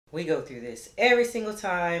We go through this every single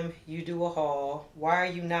time you do a haul. Why are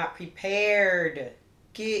you not prepared?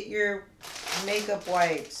 Get your makeup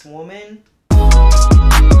wipes, woman.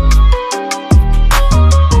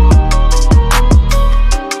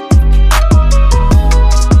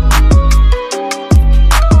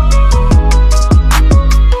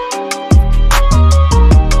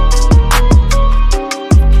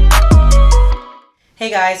 Hey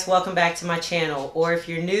guys, welcome back to my channel, or if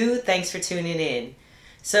you're new, thanks for tuning in.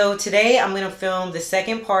 So today I'm going to film the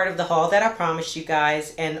second part of the haul that I promised you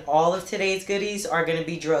guys, and all of today's goodies are going to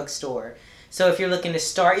be drugstore. So if you're looking to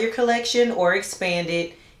start your collection or expand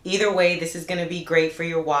it, either way this is going to be great for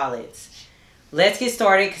your wallets. Let's get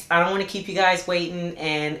started because I don't want to keep you guys waiting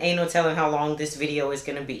and ain't no telling how long this video is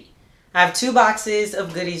going to be. I have two boxes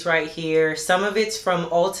of goodies right here. Some of it's from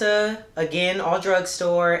Ulta, again, all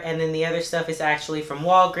drugstore, and then the other stuff is actually from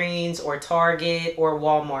Walgreens or Target or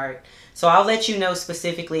Walmart. So I'll let you know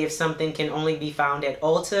specifically if something can only be found at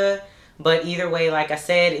Ulta, but either way, like I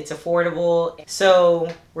said, it's affordable.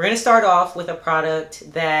 So we're going to start off with a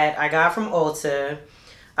product that I got from Ulta.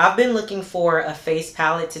 I've been looking for a face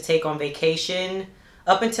palette to take on vacation.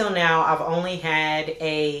 Up until now, I've only had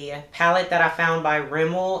a palette that I found by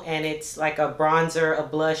Rimmel, and it's like a bronzer, a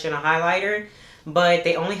blush, and a highlighter. But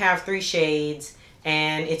they only have 3 shades,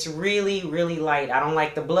 and it's really, really light. I don't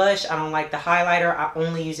like the blush. I don't like the highlighter. I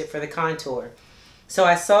only use it for the contour. So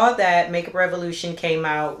I saw that Makeup Revolution came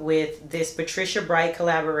out with this Patricia Bright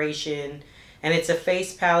collaboration, and it's a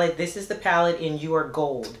face palette. This is the palette in You Are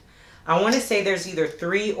Gold. I want to say there's either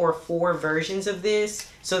 3 or 4 versions of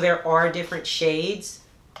this, so there are different shades.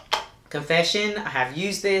 Confession, I have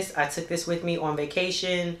used this. I took this with me on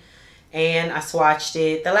vacation, and I swatched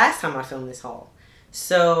it the last time I filmed this haul.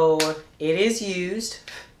 So it is used,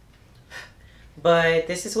 but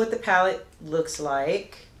this is what the palette looks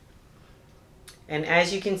like. And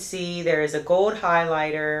as you can see, there is a gold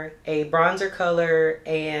highlighter, a bronzer color,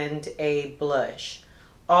 and a blush.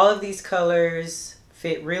 All of these colors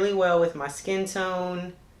fit really well with my skin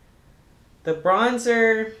tone. The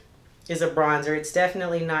bronzer is a bronzer. It's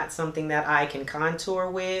definitely not something that I can contour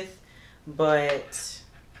with, but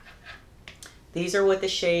these are what the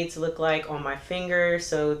shades look like on my finger.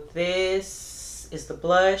 So this is the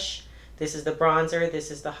blush, this is the bronzer, this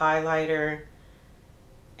is the highlighter.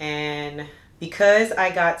 And because I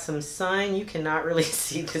got some sun, you cannot really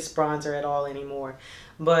see this bronzer at all anymore.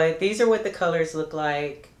 But these are what the colors look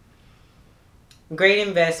like. Great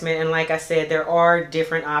investment, and like I said, there are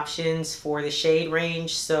different options for the shade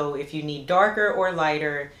range, so if you need darker or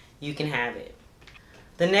lighter, you can have it.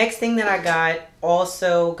 The next thing that I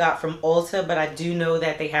also got from Ulta, but I do know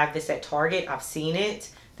that they have this at Target. I've seen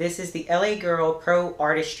it. This is the LA Girl Pro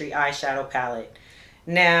Artistry Eyeshadow Palette.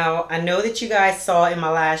 Now, I know that you guys saw in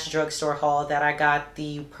my last drugstore haul that I got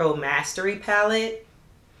the Pro Mastery palette.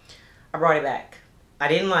 I brought it back. I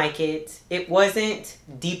didn't like it. It wasn't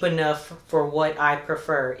deep enough for what I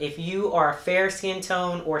prefer. If you are a fair skin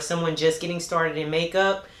tone or someone just getting started in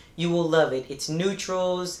makeup, you will love it. It's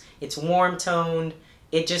neutrals, it's warm toned.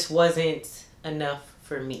 It just wasn't enough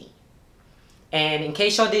for me. And in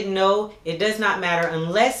case y'all didn't know, it does not matter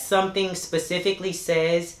unless something specifically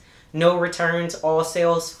says no returns, all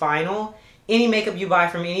sales final. Any makeup you buy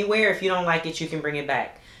from anywhere, if you don't like it, you can bring it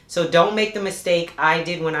back. So don't make the mistake I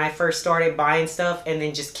did when I first started buying stuff and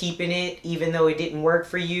then just keeping it even though it didn't work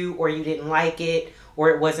for you or you didn't like it or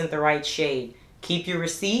it wasn't the right shade. Keep your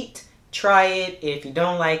receipt, try it. If you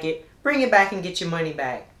don't like it, bring it back and get your money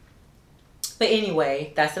back. But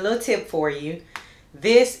anyway, that's a little tip for you.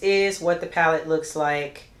 This is what the palette looks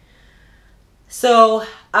like. So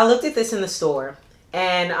I looked at this in the store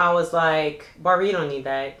and I was like, Barbara, you don't need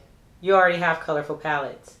that. You already have colorful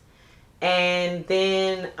palettes. And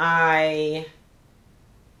then I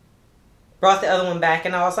brought the other one back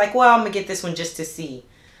and I was like, well, I'm going to get this one just to see.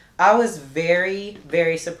 I was very,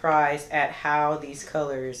 very surprised at how these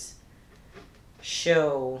colors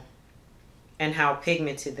show and how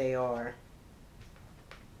pigmented they are.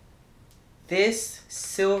 This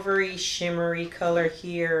silvery, shimmery color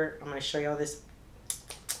here, I'm going to show y'all this.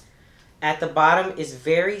 At the bottom is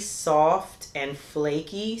very soft and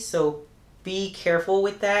flaky, so be careful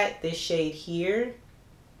with that, this shade here.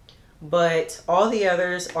 But all the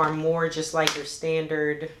others are more just like your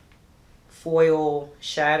standard foil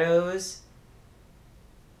shadows.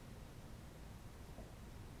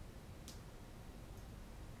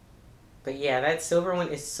 But yeah, that silver one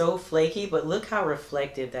is so flaky, but look how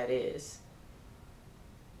reflective that is.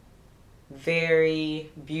 Very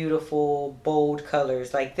beautiful, bold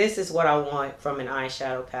colors. Like, this is what I want from an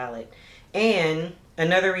eyeshadow palette. And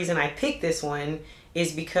another reason I picked this one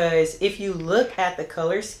is because if you look at the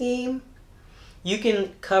color scheme, you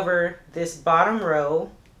can cover this bottom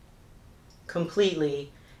row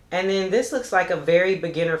completely, and then this looks like a very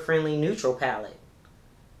beginner friendly neutral palette.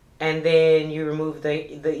 And then you remove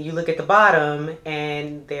you look at the bottom,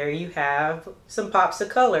 and there you have some pops of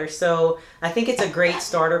color. So I think it's a great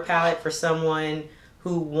starter palette for someone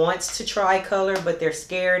who wants to try color, but they're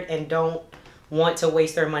scared and don't want to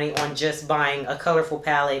waste their money on just buying a colorful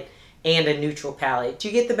palette and a neutral palette.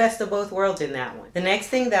 You get the best of both worlds in that one. The next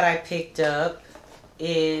thing that I picked up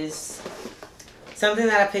is something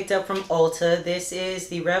that I picked up from Ulta. This is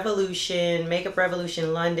the Makeup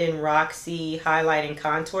Revolution London Roxy Highlight and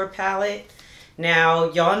Contour Palette.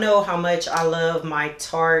 Now, y'all know how much I love my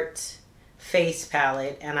Tarte face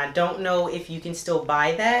palette, and I don't know if you can still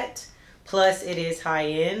buy that. Plus, it is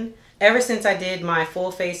high-end. Ever since I did my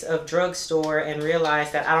full face of Drugstore and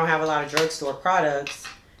realized that I don't have a lot of drugstore products,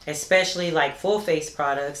 especially like full face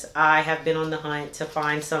products, I have been on the hunt to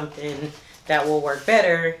find something that will work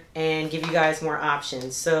better and give you guys more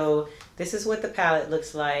options. So this is what the palette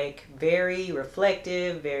looks like. Very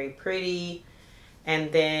reflective, very pretty.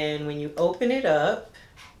 And then when you open it up,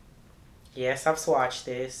 yes, I've swatched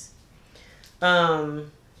this.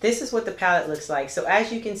 This is what the palette looks like. So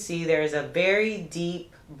as you can see, there's a very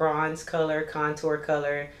deep bronze color, contour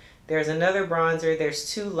color. There's another bronzer. There's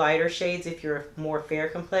two lighter shades if you're a more fair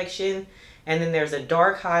complexion. And then there's a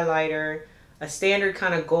dark highlighter, a standard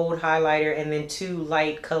kind of gold highlighter, and then two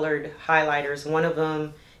light colored highlighters. One of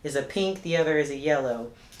them is a pink, the other is a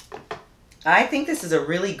yellow. I think this is a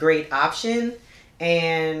really great option,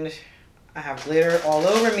 and I have glitter all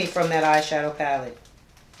over me from that eyeshadow palette.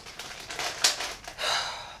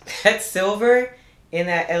 That silver in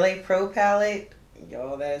that LA Pro palette,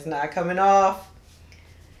 yo, that is not coming off.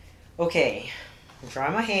 Okay,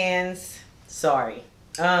 dry my hands. Sorry.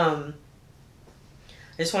 I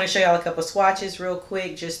just want to show y'all a couple swatches real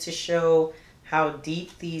quick just to show how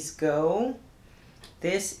deep these go.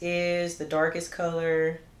 This is the darkest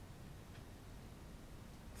color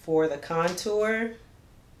for the contour,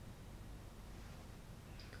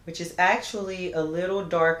 which is actually a little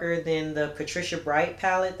darker than the Patricia Bright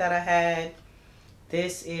palette that I had.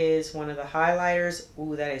 This is one of the highlighters.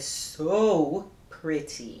 Ooh, that is so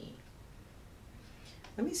pretty.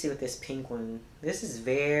 Let me see what this pink one, this is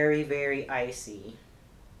very, very icy.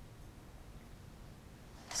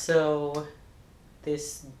 So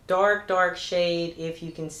this dark, dark shade, if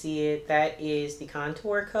you can see it, that is the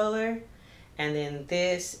contour color. And then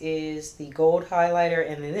this is the gold highlighter,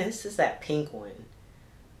 and then this is that pink one.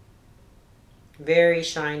 Very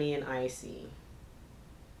shiny and icy.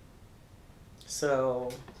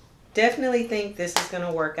 So definitely think this is going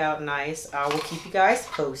to work out nice. I will keep you guys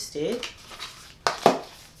posted.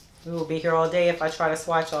 We will be here all day if I try to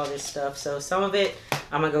swatch all this stuff. So some of it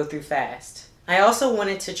I'm going to go through fast. I also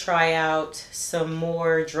wanted to try out some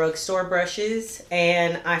more drugstore brushes,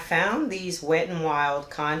 and I found these Wet n Wild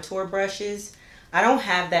contour brushes. I don't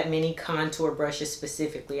have that many contour brushes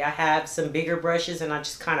specifically. I have some bigger brushes and I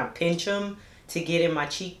just kind of pinch them to get in my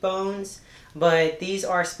cheekbones. But these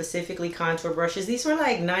are specifically contour brushes. These were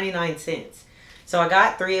like 99 cents. So I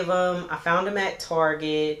got 3 of them. I found them at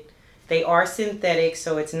Target. They are synthetic,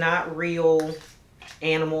 so it's not real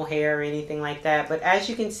animal hair or anything like that. But as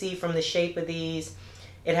you can see from the shape of these,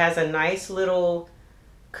 it has a nice little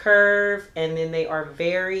curve, and then they are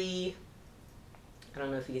very, I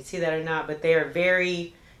don't know if you can see that or not, but they are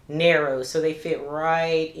very narrow, so they fit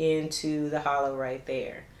right into the hollow right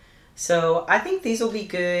there. So I think these will be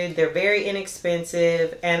good. They're very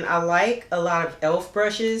inexpensive, and I like a lot of e.l.f.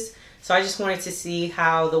 brushes, so I just wanted to see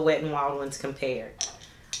how the Wet n Wild ones compare.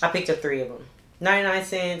 I picked up 3 of them. 99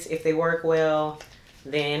 cents. If they work well,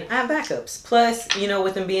 then I have backups. Plus, you know,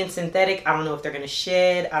 with them being synthetic, I don't know if they're going to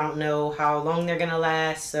shed. I don't know how long they're going to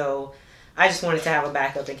last, so I just wanted to have a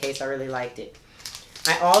backup in case I really liked it.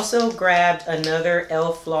 I also grabbed another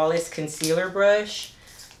e.l.f. Flawless Concealer brush.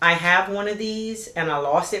 I have one of these, and I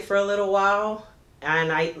lost it for a little while,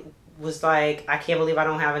 and I was like, I can't believe I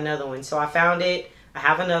don't have another one. So I found it. I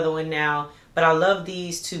have another one now, but I love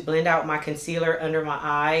these to blend out my concealer under my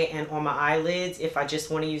eye and on my eyelids if I just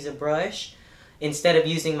want to use a brush instead of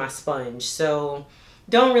using my sponge. So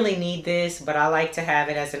don't really need this, but I like to have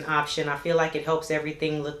it as an option. I feel like it helps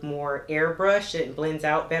everything look more airbrushed. It blends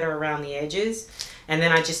out better around the edges. And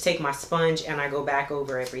then I just take my sponge and I go back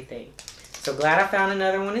over everything. So glad I found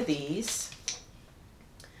another one of these.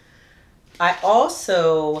 I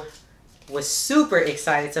also was super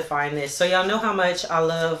excited to find this. So y'all know how much I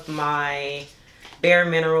love my Bare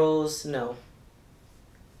Minerals, no,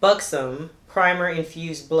 Buxom Primer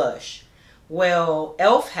Infused Blush. Well,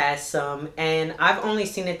 Elf has some, and I've only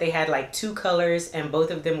seen that they had like 2 colors, and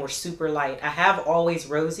both of them were super light. I have Always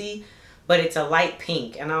Rosy, but it's a light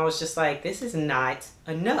pink, and I was just like, this is not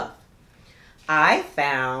enough. I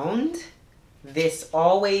found this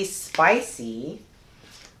Always Spicy,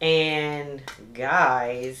 and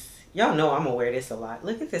guys, y'all know I'm gonna wear this a lot.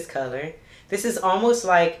 Look at this color. This is almost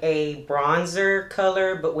like a bronzer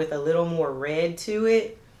color, but with a little more red to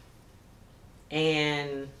it.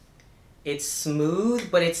 And it's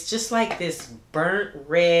smooth, but it's just like this burnt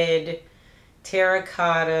red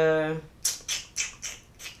terracotta.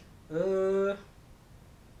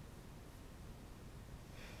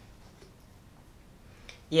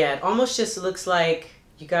 Yeah, it almost just looks like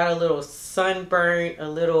you got a little sunburnt, a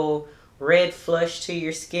little red flush to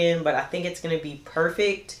your skin, but I think it's going to be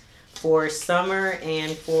perfect for summer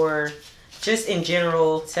and for just in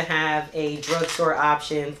general to have a drugstore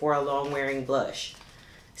option for a long wearing blush.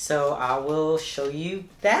 So I will show you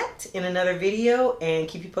that in another video and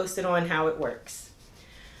keep you posted on how it works.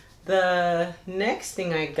 The next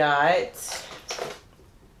thing I got,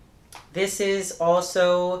 this is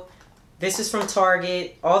from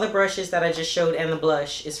Target. All the brushes that I just showed and the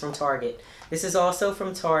blush is from Target. This is also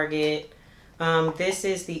from Target. This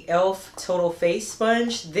is the Elf Total Face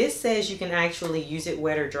Sponge. This says you can actually use it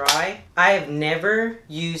wet or dry. I have never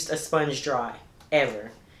used a sponge dry,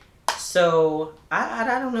 ever. So, I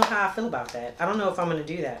don't know how I feel about that. I don't know if I'm going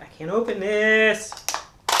to do that. I can't open this.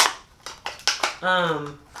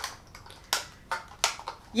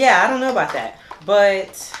 Yeah, I don't know about that.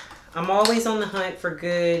 But I'm always on the hunt for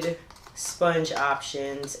good sponge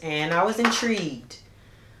options, and I was intrigued.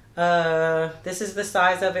 This is the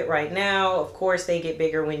size of it right now. Of course, they get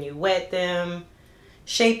bigger when you wet them.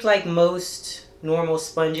 Shaped like most normal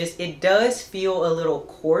sponges. It does feel a little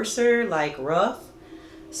coarser, like rough.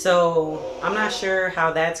 So I'm not sure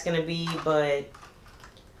how that's going to be, but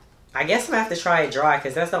I guess I'm going to have to try it dry,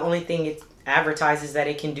 because that's the only thing it advertises that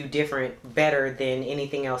it can do different, better than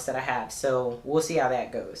anything else that I have. So we'll see how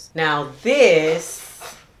that goes. Now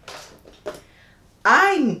this,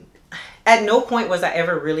 at no point was I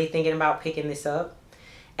ever really thinking about picking this up.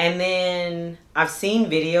 And then I've seen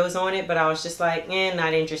videos on it, but I was just like,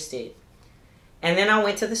 not interested. And then I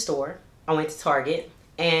went to the store. I went to Target,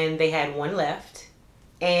 and they had one left.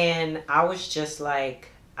 And I was just like,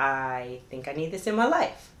 I think I need this in my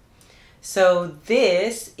life. So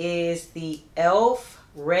this is the Elf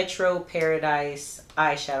Retro Paradise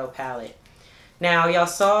eyeshadow palette. Now, y'all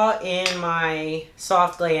saw in my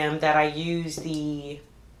Soft Glam that I used the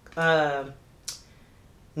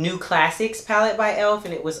New Classics palette by Elf,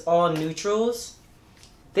 and it was all neutrals.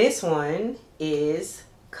 This one is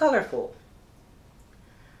colorful.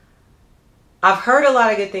 I've heard a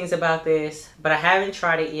lot of good things about this, but I haven't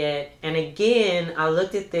tried it yet. And again, I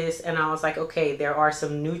looked at this and I was like, okay, there are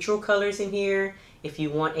some neutral colors in here if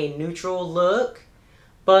you want a neutral look.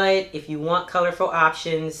 But if you want colorful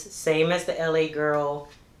options, same as the LA Girl,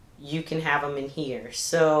 you can have them in here.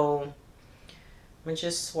 So I'm going to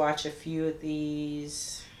just swatch a few of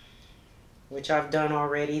these, which I've done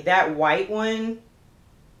already. That white one,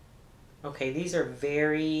 okay, these are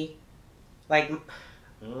very, like,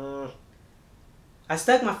 I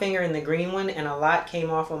stuck my finger in the green one and a lot came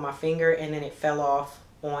off on my finger, and then it fell off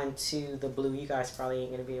onto the blue. You guys probably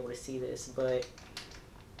ain't going to be able to see this, but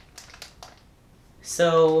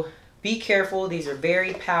so be careful. These are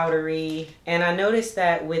very powdery, and I noticed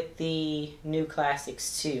that with the New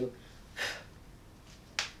Classics too.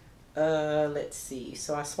 Let's see.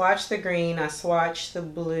 So I swatched the green, I swatched the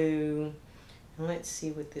blue, and let's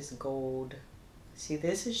see with this gold. See,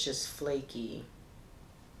 this is just flaky.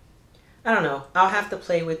 I don't know. I'll have to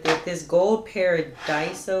play with it. This gold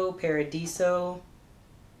Paradiso.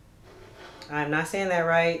 I'm not saying that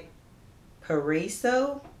right.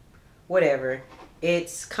 Paraiso? Whatever.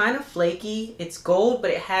 It's kind of flaky. It's gold,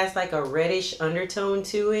 but it has like a reddish undertone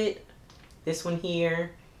to it. This one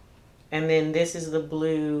here. And then this is the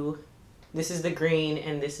blue. This is the green,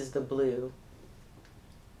 and this is the blue.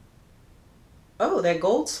 Oh, that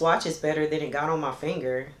gold swatch is better than it got on my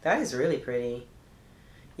finger. That is really pretty.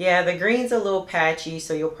 Yeah, the green's a little patchy,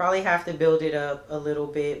 so you'll probably have to build it up a little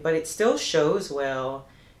bit, but it still shows well.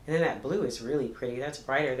 And then that blue is really pretty. That's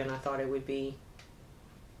brighter than I thought it would be.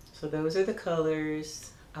 So those are the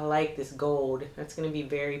colors. I like this gold. That's going to be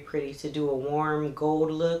very pretty to do a warm gold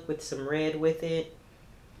look with some red with it.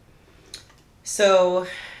 So,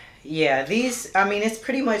 yeah, these, I mean, it's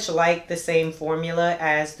pretty much like the same formula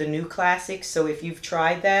as the New Classics. So if you've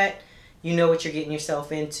tried that, you know what you're getting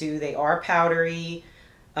yourself into. They are powdery.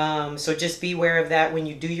 So just be aware of that when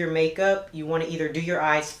you do your makeup. You want to either do your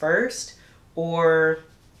eyes first or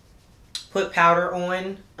put powder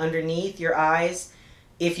on underneath your eyes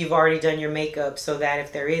if you've already done your makeup, so that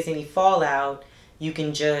if there is any fallout, you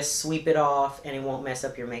can just sweep it off and it won't mess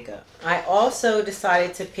up your makeup. I also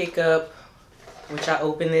decided to pick up, which I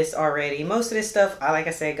opened this already. Most of this stuff, like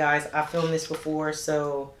I said, guys, I filmed this before,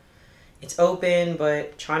 so it's open,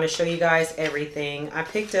 but trying to show you guys everything. I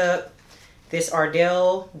picked up this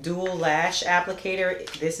Ardell Dual Lash Applicator.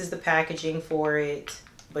 This is the packaging for it,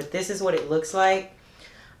 but this is what it looks like.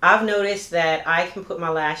 I've noticed that I can put my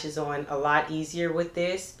lashes on a lot easier with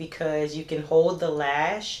this because you can hold the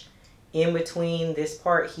lash in between this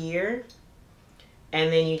part here,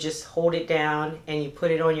 and then you just hold it down and you put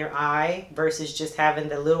it on your eye versus just having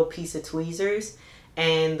the little piece of tweezers.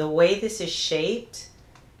 And the way this is shaped,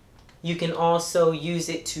 you can also use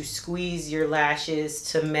it to squeeze your lashes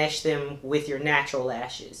to mesh them with your natural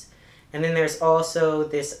lashes. And then there's also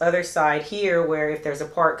this other side here where if there's a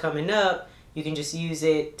part coming up, you can just use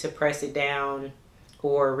it to press it down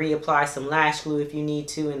or reapply some lash glue if you need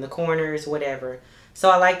to in the corners, whatever. So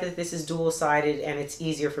I like that this is dual-sided and it's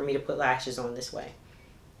easier for me to put lashes on this way.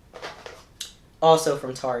 Also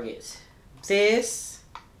from Target. This,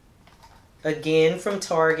 again from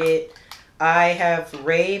Target. I have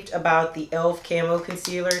raved about the e.l.f. Camo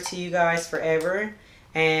Concealer to you guys forever.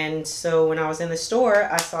 And so when I was in the store,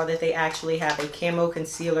 I saw that they actually have a Camo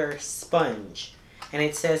Concealer sponge. And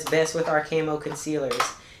it says best with our camo concealers.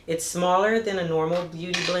 It's smaller than a normal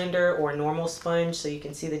beauty blender or normal sponge, so you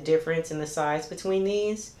can see the difference in the size between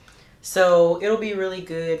these. So it'll be really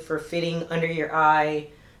good for fitting under your eye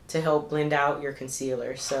to help blend out your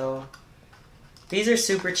concealer. So these are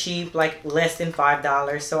super cheap, like less than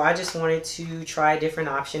 $5. So I just wanted to try a different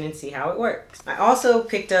option and see how it works. I also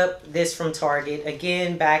picked up this from Target.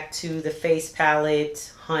 Again, back to the face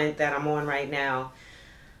palette hunt that I'm on right now.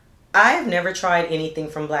 I have never tried anything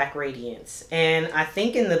from Black Radiance, and I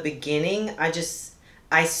think in the beginning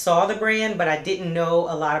I saw the brand, but I didn't know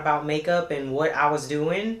a lot about makeup and what I was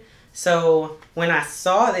doing. So when I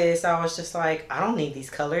saw this, I was just like, I don't need these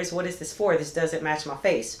colors. What is this for? This doesn't match my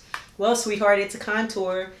face. Well, sweetheart, it's a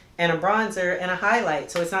contour and a bronzer and a highlight,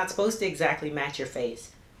 so it's not supposed to exactly match your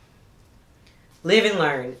face. Live and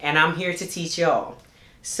learn, and I'm here to teach y'all.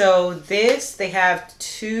 So this, they have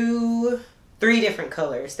three different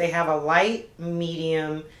colors. They have a light,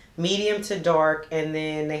 medium, medium to dark, and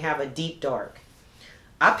then they have a deep dark.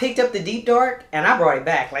 I picked up the deep dark and I brought it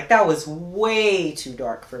back. Like, that was way too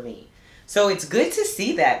dark for me. So it's good to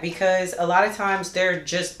see that, because a lot of times there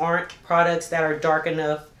just aren't products that are dark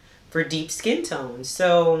enough for deep skin tones.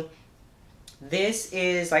 So this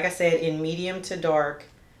is, like I said, in medium to dark.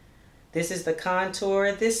 This is the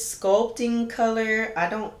contour. This sculpting color, I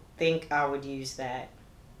don't think I would use that.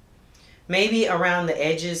 Maybe around the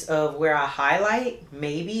edges of where I highlight,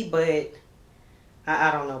 maybe, but I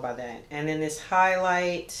don't know about that. And then this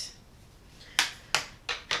highlight,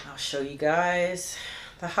 I'll show you guys.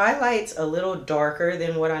 The highlight's a little darker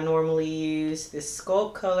than what I normally use. This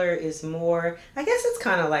sculpt color is more, I guess it's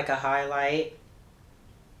kind of like a highlight.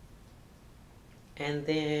 And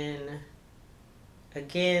then,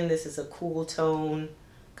 again, this is a cool tone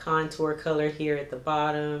contour color here at the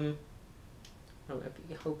bottom.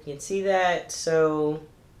 I hope you can see that. So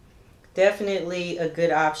definitely a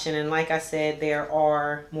good option, and like I said, there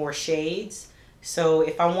are more shades. So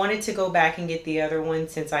if I wanted to go back and get the other one,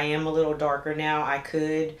 since I am a little darker now, I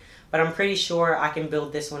could, but I'm pretty sure I can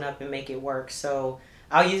build this one up and make it work. So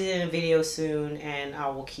I'll use it in a video soon, and I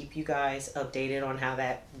will keep you guys updated on how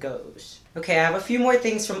that goes. Okay, I have a few more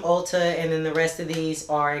things from Ulta, and then the rest of these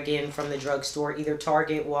are again from the drugstore, either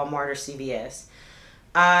Target, Walmart, or CVS.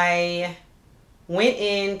 I went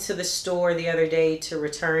into the store the other day to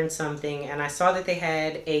return something, and I saw that they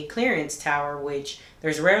had a clearance tower, which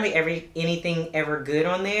there's rarely anything ever good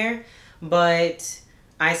on there, but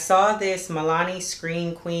I saw this Milani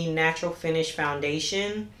Screen Queen Natural Finish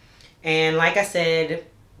Foundation, and like I said,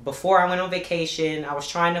 before I went on vacation, I was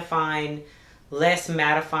trying to find less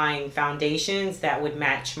mattifying foundations that would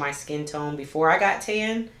match my skin tone before I got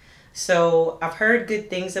tan. So I've heard good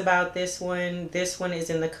things about this one. This one is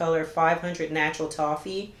in the color 500 Natural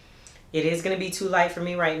Toffee. It is going to be too light for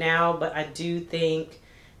me right now, but I do think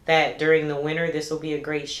that during the winter this will be a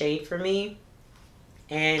great shade for me.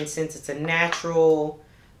 And since it's a natural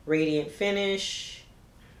radiant finish,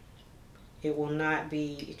 it will not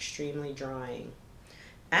be extremely drying.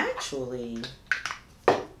 Actually,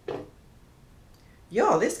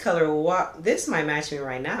 y'all, this color, this might match me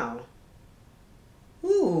right now.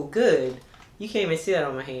 Ooh, good. You can't even see that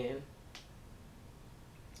on my hand.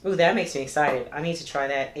 Ooh, that makes me excited. I need to try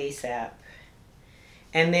that ASAP.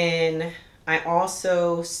 And then I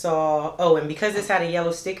also saw, oh, and because this had a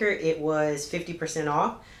yellow sticker, it was 50%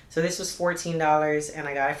 off. So this was $14 and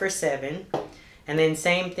I got it for $7. And then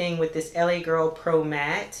same thing with this LA Girl Pro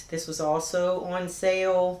Matte. This was also on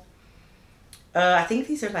sale. I think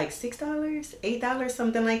these are like $6, $8,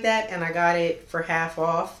 something like that. And I got it for half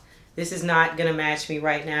off. This is not going to match me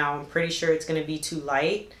right now. I'm pretty sure it's going to be too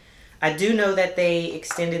light. I do know that they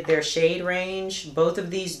extended their shade range. Both of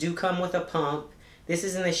these do come with a pump. This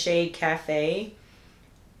is in the shade Cafe.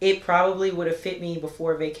 It probably would have fit me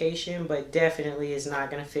before vacation, but definitely is not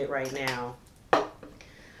going to fit right now.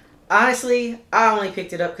 Honestly, I only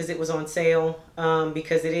picked it up because it was on sale.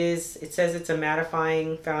 Because it says it's a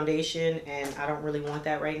mattifying foundation, and I don't really want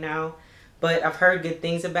that right now. But I've heard good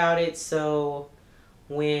things about it, so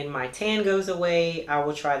when my tan goes away, I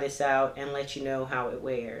will try this out and let you know how it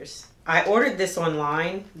wears. I ordered this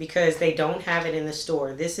online because they don't have it in the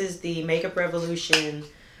store. This is the Makeup Revolution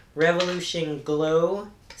Glow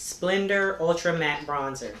Splendor Ultra Matte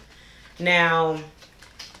Bronzer. Now,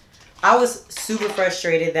 I was super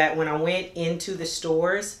frustrated that when I went into the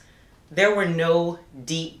stores, there were no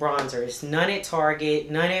deep bronzers. None at Target,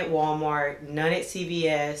 none at Walmart, none at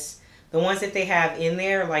CVS. The ones that they have in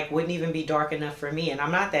there like wouldn't even be dark enough for me, and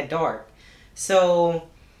I'm not that dark. So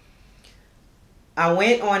I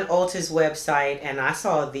went on Ulta's website and I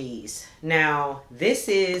saw these. Now, this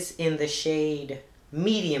is in the shade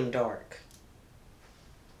medium dark.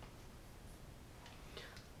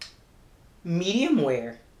 Medium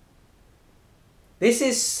wear. This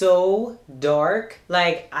is so dark.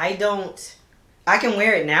 Like, I can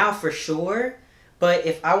wear it now for sure. But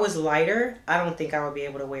if I was lighter, I don't think I would be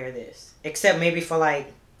able to wear this. Except maybe for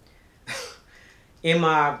like, in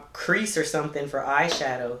my crease or something for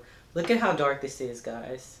eyeshadow. Look at how dark this is,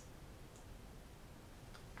 guys.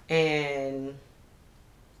 And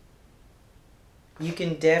you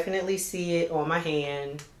can definitely see it on my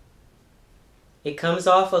hand. It comes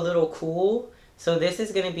off a little cool. So this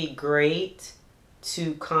is going to be great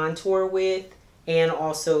to contour with and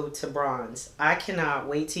also to bronze. I cannot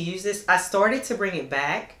wait to use this. I started to bring it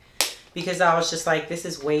back because I was just like, this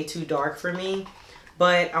is way too dark for me.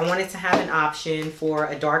 But I wanted to have an option for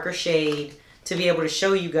a darker shade to be able to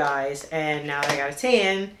show you guys. And now that I got a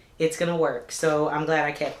tan, it's going to work. So I'm glad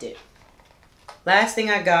I kept it. Last thing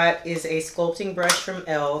I got is a sculpting brush from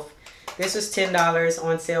e.l.f. This was $10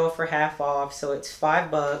 on sale for half off. So it's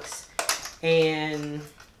 $5. And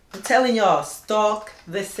I'm telling y'all, stalk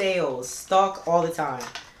the sales. Stalk all the time.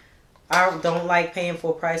 I don't like paying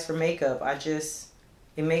full price for makeup.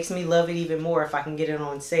 It makes me love it even more if I can get it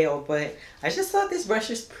on sale. But I just thought this brush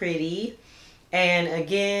is pretty. And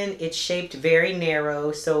again, it's shaped very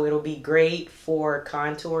narrow. So it'll be great for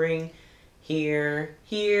contouring here,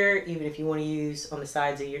 even if you want to use on the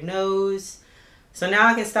sides of your nose. So now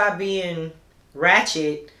I can stop being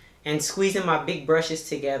ratchet and squeezing my big brushes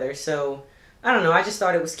together. So I don't know, I just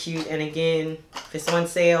thought it was cute, and again, if it's on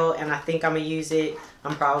sale and I think I'm going to use it,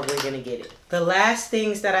 I'm probably going to get it. The last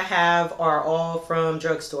things that I have are all from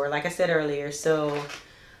Drugstore, like I said earlier. So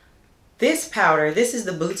this powder, this is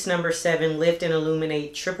the Boots No. 7 Lift and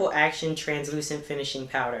Illuminate Triple Action Translucent Finishing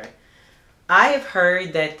Powder. I have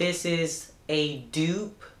heard that this is a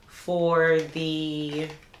dupe for the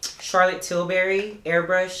Charlotte Tilbury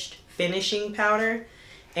Airbrushed Finishing Powder,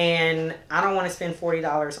 and I don't want to spend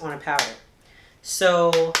 $40 on a powder.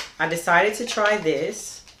 So I decided to try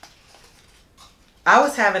this. I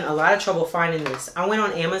was having a lot of trouble finding this. I went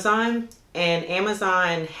on Amazon and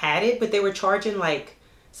Amazon had it, but they were charging like,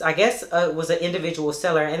 I guess it was an individual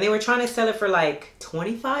seller, and they were trying to sell it for like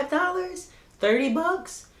 $25,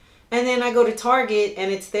 $30. And then I go to Target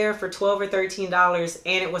and it's there for $12 or $13,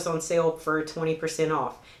 and it was on sale for 20%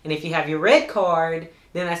 off. And if you have your red card,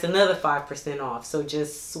 then that's another 5% off. So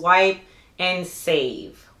just swipe and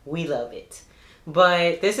save. We love it.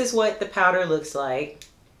 But this is what the powder looks like.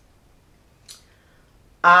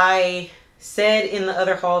 I said in the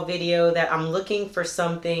other haul video that I'm looking for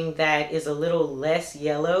something that is a little less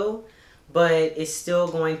yellow, but is still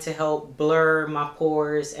going to help blur my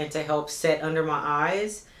pores and to help set under my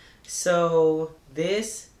eyes. So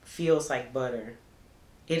this feels like butter.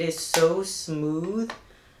 It is so smooth.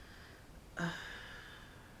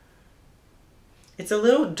 It's a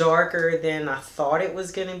little darker than I thought it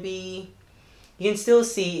was going to be. You can still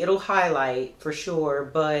see it'll highlight for sure,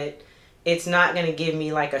 but it's not going to give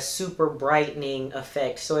me like a super brightening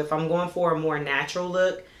effect. So if I'm going for a more natural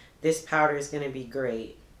look, this powder is going to be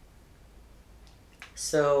great.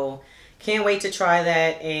 So can't wait to try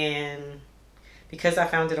that. And because I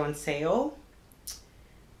found it on sale,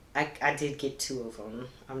 I did get 2 of them.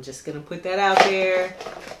 I'm just going to put that out there.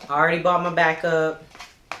 I already bought my backup.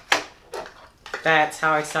 That's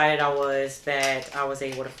how excited I was that I was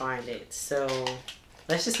able to find it. So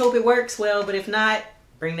let's just hope it works well, but if not,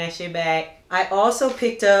 bring that shit back. I also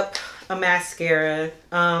picked up a mascara.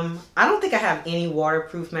 I don't think I have any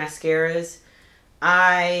waterproof mascaras.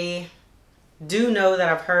 I do know that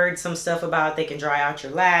I've heard some stuff about they can dry out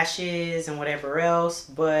your lashes and whatever else,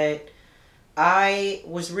 but I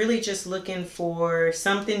was really just looking for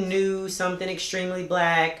something new, something extremely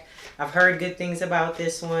black. I've heard good things about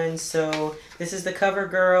this one. So this is the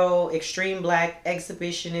CoverGirl Extreme Black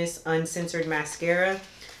Exhibitionist Uncensored Mascara. It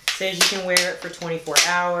says you can wear it for 24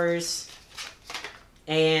 hours.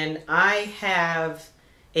 And I have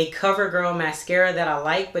a CoverGirl mascara that I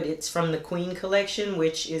like, but it's from the Queen collection,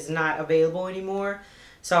 which is not available anymore.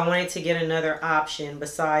 So I wanted to get another option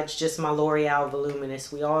besides just my L'Oreal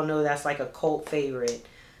Voluminous. We all know that's like a cult favorite.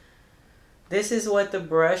 This is what the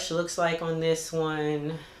brush looks like on this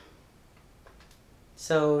one.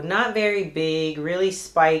 So not very big, really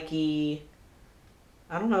spiky.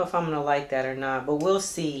 I don't know if I'm gonna like that or not, but we'll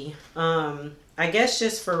see. I guess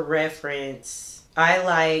just for reference, I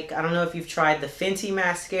don't know if you've tried the Fenty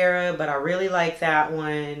mascara, but I really like that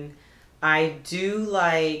one. I do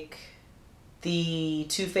like the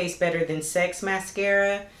Too Faced Better Than Sex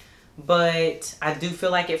mascara, but I do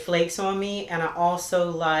feel like it flakes on me. And I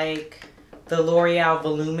also like the L'Oreal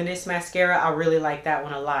Voluminous mascara. I really like that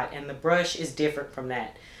one a lot, and the brush is different from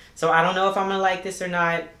that. So I don't know if I'm gonna like this or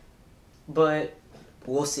not, but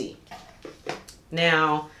we'll see.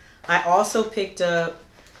 Now, I also picked up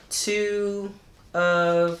it's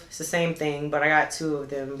the same thing, but I got two of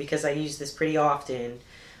them because I use this pretty often.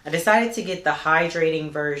 I decided to get the hydrating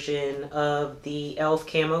version of the e.l.f.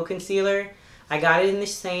 Camo Concealer. I got it in the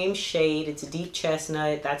same shade. It's a deep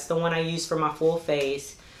chestnut. That's the one I use for my full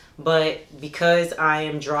face. But because I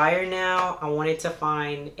am drier now, I wanted to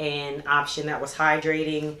find an option that was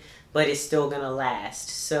hydrating, but it's still going to last.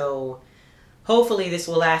 So hopefully this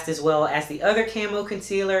will last as well as the other Camo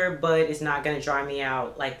Concealer, but it's not going to dry me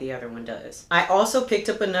out like the other one does. I also picked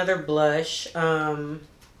up another blush.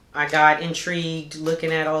 I got intrigued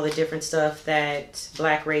looking at all the different stuff that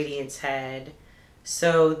Black Radiance had.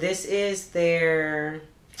 So this is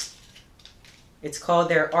it's called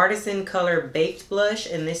their Artisan Color Baked Blush,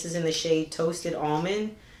 and this is in the shade Toasted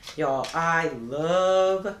Almond. Y'all, I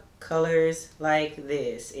love colors like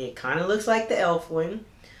this. It kind of looks like the e.l.f. one,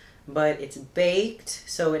 but it's baked,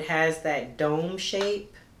 so it has that dome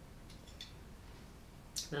shape.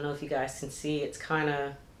 I don't know if you guys can see, it's kind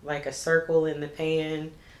of like a circle in the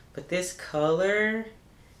pan. But this color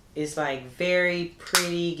is like very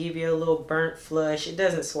pretty, give you a little burnt flush. It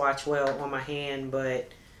doesn't swatch well on my hand, but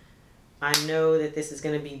I know that this is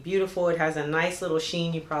going to be beautiful. It has a nice little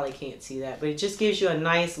sheen. You probably can't see that, but it just gives you a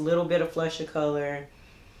nice little bit of flush of color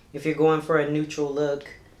if you're going for a neutral look.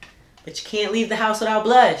 But you can't leave the house without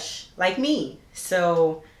blush, like me.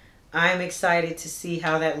 So I'm excited to see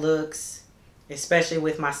how that looks, especially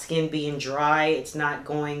with my skin being dry. It's not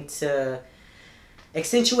going to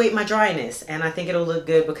accentuate my dryness, and I think it'll look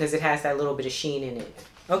good because it has that little bit of sheen in it.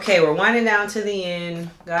 Okay, we're winding down to the end.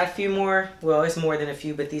 Got a few more. Well, it's more than a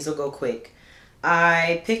few, but these will go quick.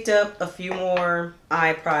 I picked up a few more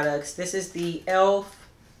eye products. This is the e.l.f.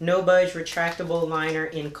 No Budge Retractable Liner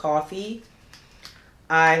in Coffee.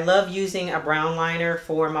 I love using a brown liner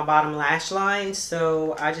for my bottom lash line,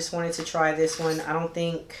 so I just wanted to try this one. I don't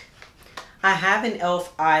think I have an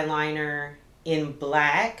e.l.f. eyeliner in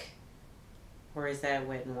black. Or is that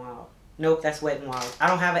Wet n Wild? Nope, that's Wet n Wild. I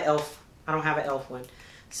don't have an e.l.f. one.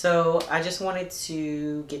 So I just wanted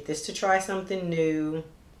to get this to try something new.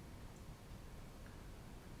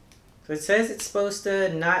 So it says it's supposed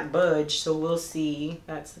to not budge, so we'll see.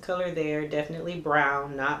 That's the color there. Definitely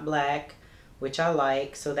brown, not black, which I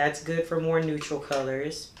like. So that's good for more neutral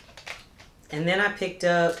colors. And then I picked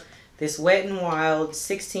up this Wet n Wild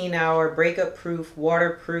 16-hour breakup proof,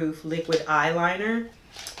 waterproof liquid eyeliner.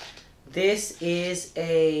 This is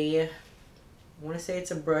I want to say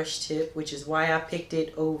it's a brush tip, which is why I picked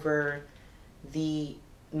it over the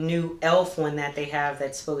new e.l.f. one that they have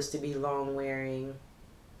that's supposed to be long wearing.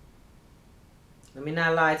 Let me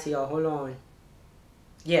not lie to y'all. Hold on.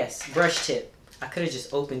 Yes, brush tip. I could have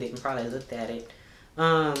just opened it and probably looked at it.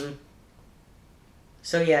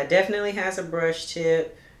 So yeah, definitely has a brush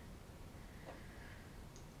tip.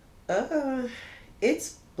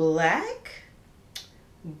 It's black.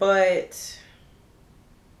 But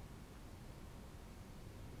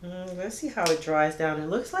let's see how it dries down. It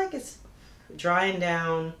looks like it's drying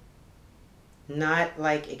down, not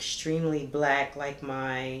like extremely black like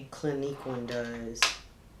my Clinique one does.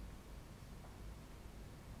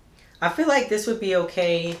 I feel like this would be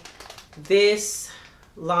okay. This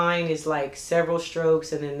line is like several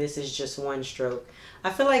strokes, and then this is just one stroke. I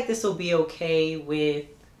feel like this will be okay with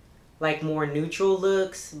like more neutral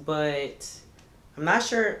looks, but I'm not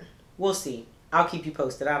sure. We'll see. I'll keep you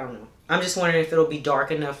posted. I don't know. I'm just wondering if it'll be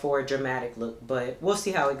dark enough for a dramatic look, but we'll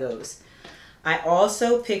see how it goes. I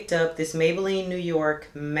also picked up this Maybelline New York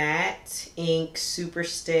Matte Ink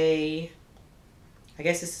Superstay. I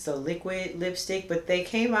guess this is a liquid lipstick, but they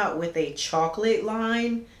came out with a chocolate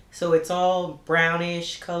line. So it's all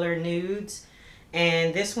brownish color nudes.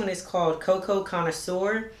 And this one is called Cocoa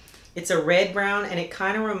Connoisseur. It's a red brown, and it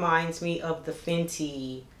kind of reminds me of the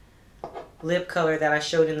Fenty lip color that I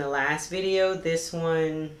showed in the last video. This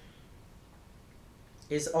one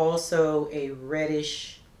is also a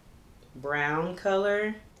reddish brown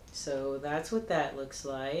color. So that's what that looks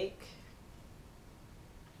like.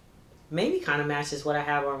 Maybe kind of matches what I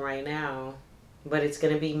have on right now, but it's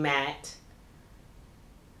going to be matte.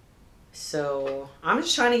 So I'm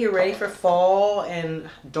just trying to get ready for fall and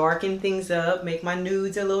darken things up, make my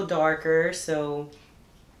nudes a little darker. So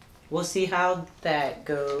we'll see how that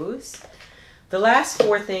goes. The last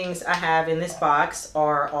 4 things I have in this box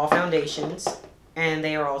are all foundations, and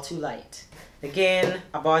they are all too light. Again,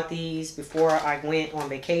 I bought these before I went on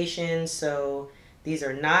vacation, so these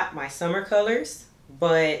are not my summer colors,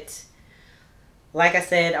 but like I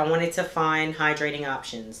said, I wanted to find hydrating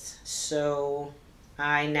options. So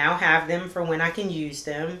I now have them for when I can use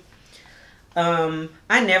them.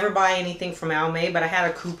 I never buy anything from Almay, but I had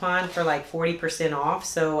a coupon for like 40% off,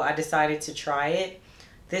 so I decided to try it.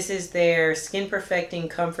 This is their Skin Perfecting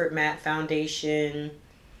Comfort Matte Foundation.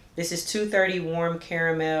 This is 230 Warm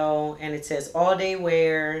Caramel, and it says all day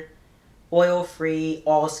wear, oil free,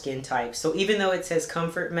 all skin types. So even though it says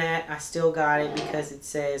Comfort Matte, I still got it because it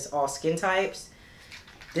says all skin types.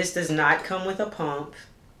 This does not come with a pump,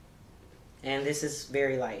 and this is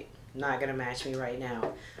very light. Not gonna match me right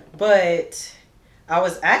now, but I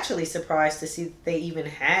was actually surprised to see that they even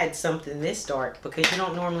had something this dark, because you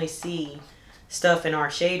don't normally see stuff in our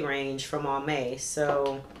shade range from Almay.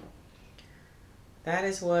 So that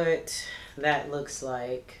is what that looks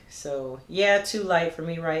like. So yeah, too light for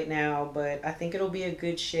me right now, but I think it'll be a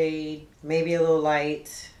good shade, maybe a little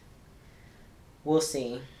light. We'll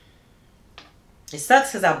see. It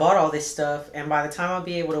sucks because I bought all this stuff, and by the time I'll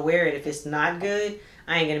be able to wear it, if it's not good,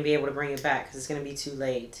 I ain't going to be able to bring it back because it's going to be too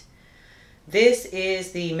late. This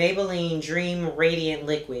is the Maybelline Dream Radiant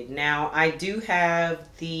Liquid. Now, I do have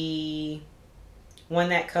the one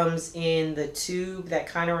that comes in the tube that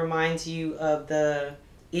kind of reminds you of the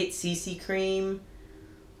It CC Cream.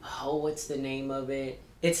 Oh, what's the name of it?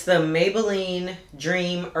 It's the Maybelline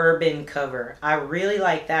Dream Urban Cover. I really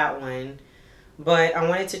like that one. But I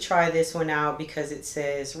wanted to try this one out because it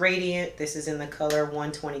says Radiant. This is in the color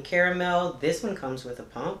 120 Caramel. This one comes with a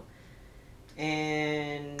pump.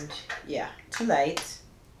 And yeah, too light.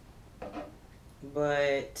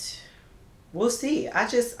 But we'll see.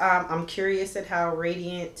 I'm curious at how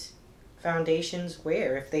Radiant foundations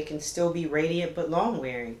wear. If they can still be radiant but long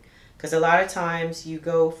wearing. Because a lot of times you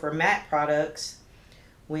go for matte products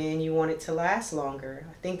when you want it to last longer.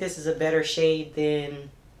 I think this is a better shade than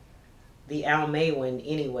the Almay one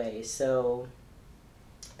anyway. So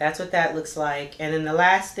that's what that looks like. And then the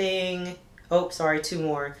last thing, oh sorry, 2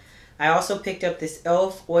 more. I also picked up this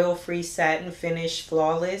e.l.f. oil-free satin finish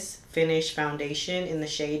flawless finish foundation in the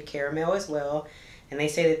shade Caramel as well, and they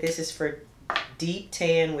say that this is for deep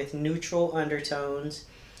tan with neutral undertones.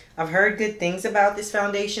 I've heard good things about this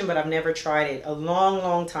foundation, but I've never tried it. A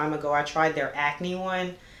long time ago I tried their acne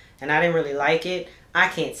one and I didn't really like it. I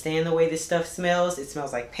can't stand the way this stuff smells. It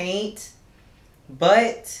smells like paint,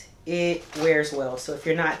 but it wears well. So if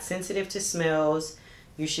you're not sensitive to smells,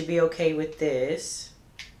 you should be okay with this.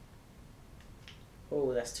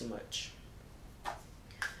 Oh, that's too much.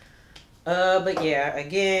 But yeah,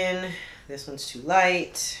 again, this one's too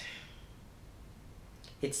light.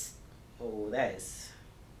 It's, oh,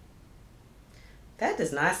 that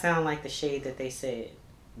does not sound like the shade that they said.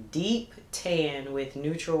 Deep tan with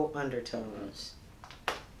neutral undertones.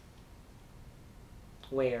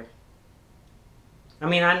 Where? I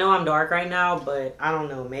mean, I know I'm dark right now, but I don't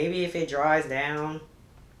know. Maybe if it dries down.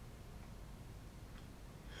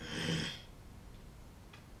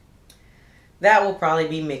 That will probably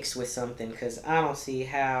be mixed with something, because I don't see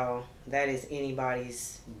how that is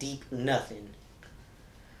anybody's deep nothing.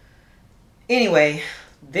 Anyway,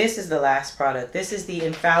 this is the last product. This is the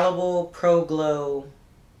Infallible Pro Glow.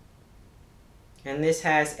 And this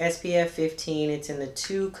has SPF 15. It's in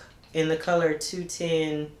the color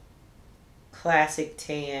 210 Classic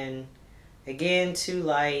Tan. Again, too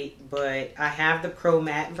light, but I have the Pro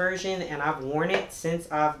Matte version and I've worn it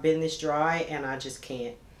since I've been this dry and I just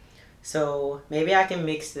can't. So maybe I can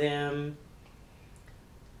mix them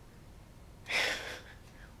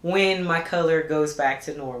when my color goes back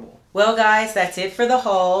to normal. Well guys, that's it for the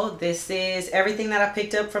haul. This is everything that I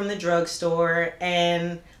picked up from the drugstore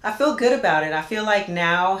and I feel good about it. I feel like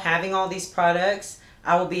now having all these products,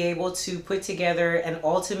 I will be able to put together an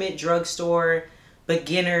ultimate drugstore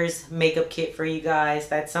beginner's makeup kit for you guys.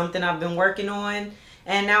 That's something I've been working on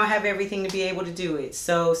and now I have everything to be able to do it.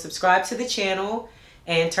 So subscribe to the channel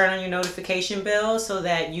and turn on your notification bell so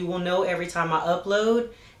that you will know every time I upload,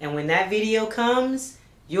 and when that video comes,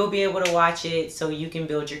 you'll be able to watch it so you can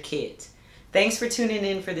build your kit. Thanks for tuning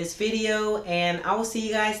in for this video and I will see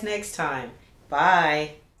you guys next time.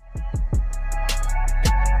 Bye.